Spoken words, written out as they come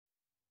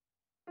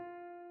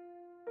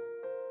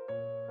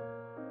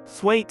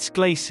Thwaites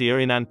Glacier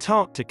in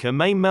Antarctica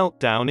may melt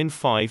down in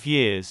 5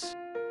 years.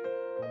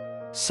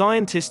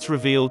 Scientists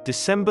revealed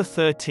December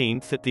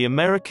 13 at the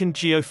American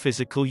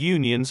Geophysical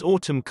Union's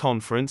autumn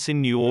conference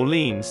in New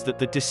Orleans that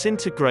the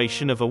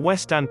disintegration of a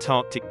West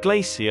Antarctic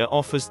glacier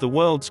offers the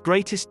world's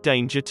greatest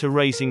danger to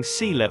raising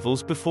sea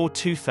levels before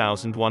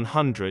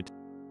 2100.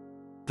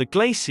 The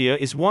glacier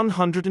is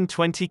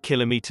 120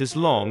 kilometers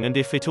long, and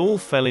if it all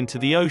fell into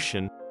the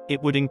ocean,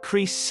 it would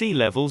increase sea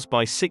levels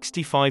by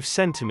 65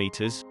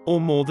 centimeters,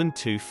 or more than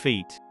 2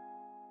 feet.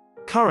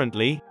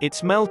 Currently,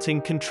 its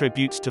melting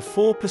contributes to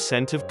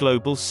 4% of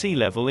global sea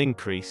level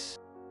increase.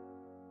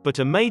 But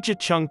a major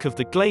chunk of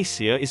the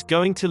glacier is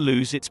going to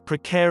lose its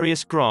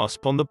precarious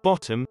grasp on the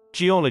bottom,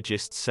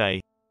 geologists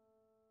say.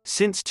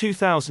 Since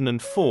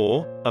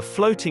 2004, a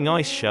floating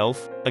ice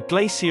shelf, a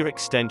glacier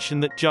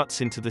extension that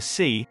juts into the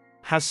sea,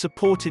 has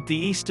supported the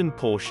eastern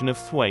portion of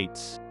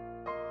Thwaites.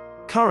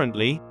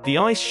 Currently, the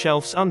ice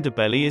shelf's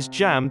underbelly is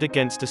jammed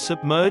against a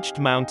submerged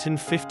mountain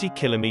 50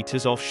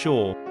 kilometers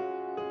offshore.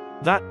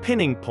 That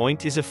pinning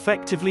point is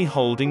effectively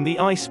holding the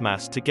ice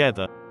mass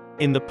together.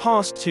 In the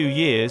past 2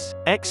 years,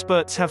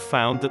 experts have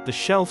found that the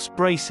shelf's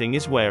bracing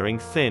is wearing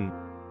thin.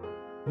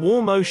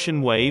 Warm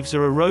ocean waves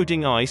are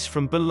eroding ice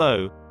from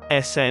below.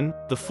 SN,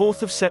 the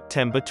 4th of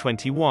September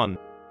 21,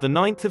 the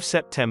 9th of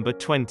September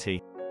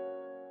 20.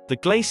 The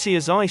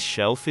glacier's ice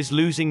shelf is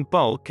losing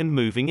bulk and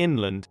moving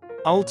inland,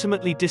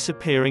 ultimately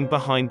disappearing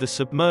behind the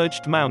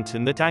submerged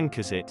mountain that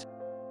anchors it.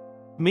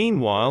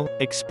 Meanwhile,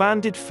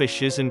 expanded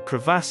fissures and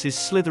crevasses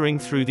slithering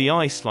through the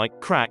ice like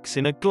cracks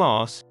in a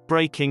glass,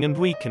 breaking and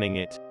weakening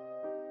it.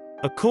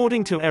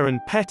 According to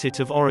Erin Pettit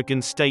of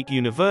Oregon State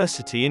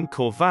University in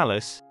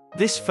Corvallis,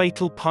 this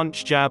fatal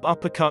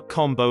punch-jab-uppercut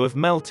combo of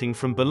melting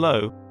from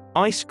below,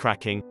 ice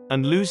cracking,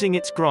 and losing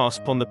its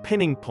grasp on the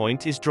pinning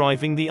point is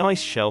driving the ice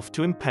shelf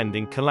to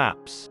impending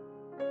collapse.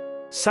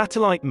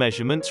 Satellite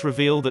measurements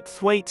reveal that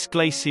Thwaites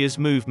Glacier's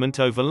movement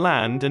over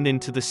land and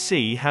into the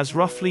sea has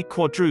roughly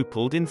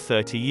quadrupled in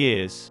 30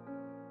 years.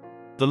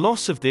 The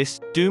loss of this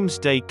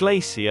doomsday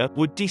glacier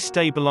would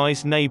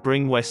destabilize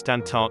neighboring West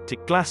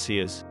Antarctic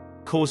glaciers,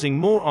 causing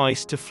more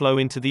ice to flow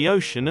into the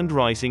ocean and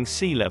rising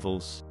sea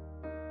levels.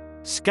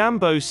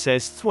 Scambos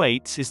says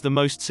Thwaites is the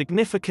most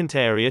significant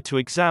area to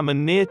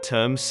examine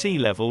near-term sea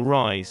level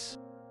rise.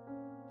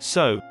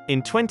 So,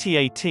 in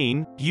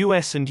 2018,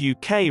 US and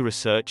UK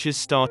researchers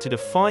started a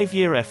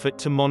 5-year effort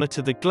to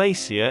monitor the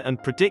glacier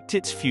and predict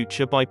its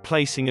future by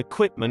placing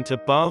equipment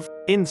above,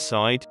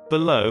 inside,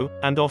 below,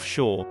 and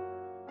offshore.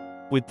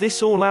 With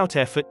this all-out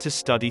effort to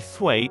study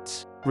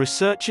Thwaites,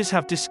 researchers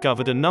have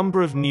discovered a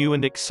number of new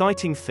and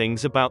exciting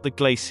things about the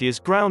glacier's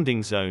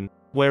grounding zone,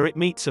 where it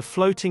meets a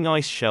floating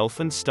ice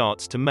shelf and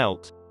starts to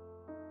melt.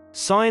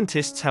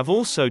 Scientists have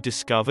also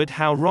discovered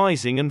how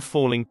rising and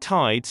falling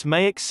tides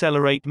may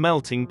accelerate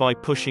melting by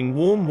pushing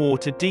warm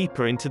water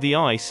deeper into the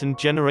ice and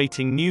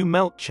generating new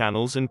melt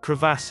channels and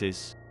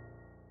crevasses.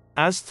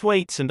 As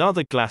Thwaites and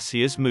other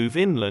glaciers move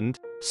inland,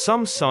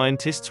 some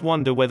scientists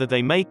wonder whether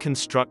they may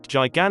construct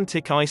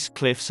gigantic ice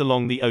cliffs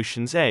along the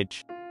ocean's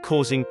edge,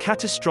 causing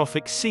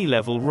catastrophic sea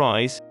level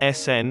rise.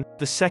 SN,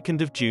 the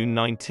 2nd of June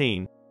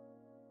 19.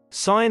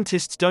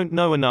 Scientists don't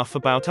know enough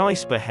about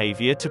ice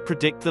behavior to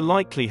predict the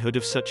likelihood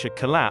of such a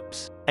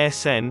collapse.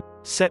 SN,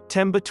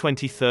 September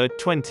 23,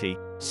 20.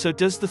 So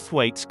does the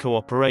Thwaites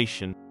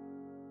Cooperation.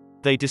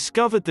 They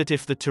discovered that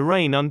if the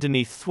terrain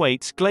underneath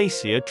Thwaites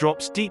Glacier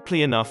drops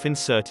deeply enough in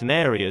certain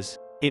areas,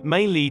 it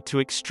may lead to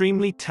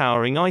extremely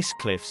towering ice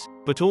cliffs,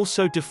 but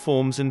also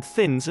deforms and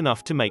thins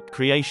enough to make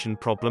creation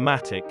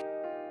problematic.